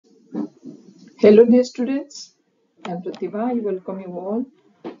Hello dear students, I am Pratibha. I welcome you all.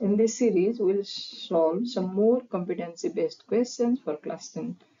 In this series, we will solve some more competency-based questions for class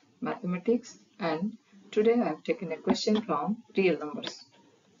 10 mathematics, and today I have taken a question from real numbers.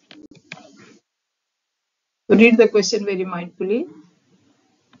 So read the question very mindfully.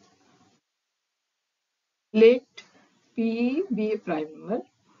 Let P be a prime number.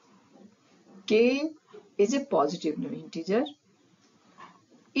 K is a positive integer.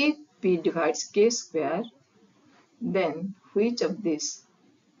 If P divides K square, then which of these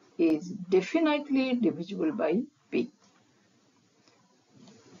is definitely divisible by P?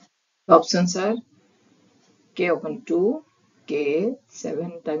 The options are K upon 2, K,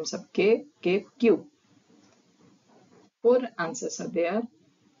 7 times of K, K cube. 4 answers are there.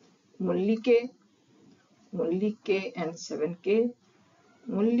 Only K and 7K,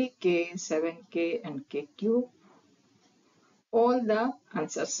 only K, 7K and K cube. All the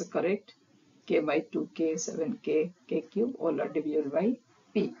answers are correct. K by 2K, 7K, K cube, all are divisible by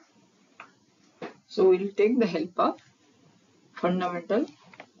P. So we will take the help of fundamental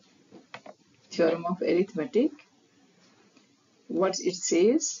theorem of arithmetic. What it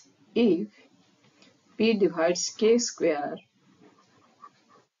says, if P divides K square,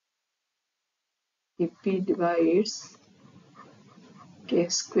 if P divides K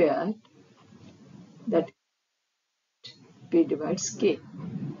square, that P divides K.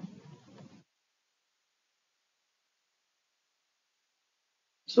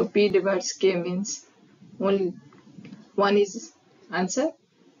 So P divides K means only one is answer,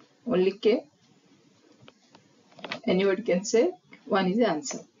 only K. Anybody can say one is the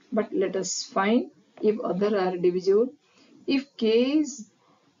answer. But let us find if other are divisible. If K is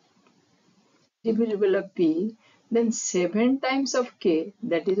divisible by P, then 7 times of K,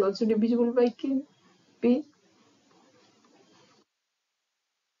 that is also divisible by K, P.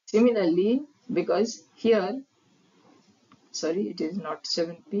 Similarly, because here, sorry, it is not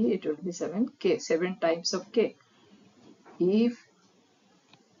 7P, it will be 7K, 7 times of K. If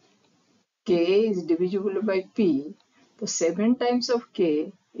K is divisible by P, so 7 times of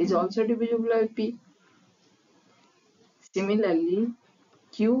K is also divisible by P. Similarly,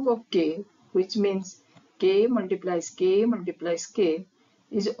 cube of K, which means K multiplies K multiplies K,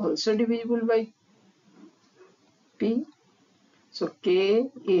 is also divisible by P. So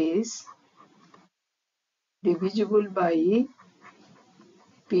K is divisible by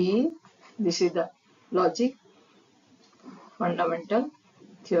P. This is the logic fundamental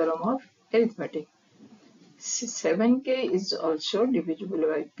theorem of arithmetic. 7K is also divisible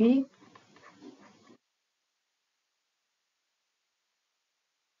by P.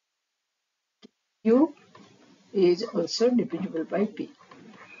 Q is also divisible by P.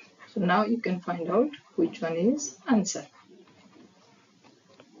 So now you can find out which one is answer.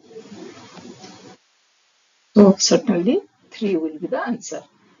 So certainly 3 will be the answer.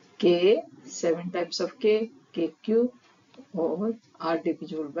 K, 7 times of K, K cube, all are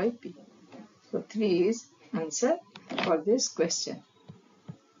divisible by P. So 3 is answer for this question.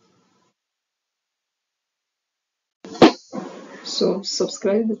 So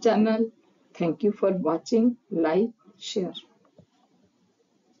subscribe the channel. Thank you for watching. Like, share.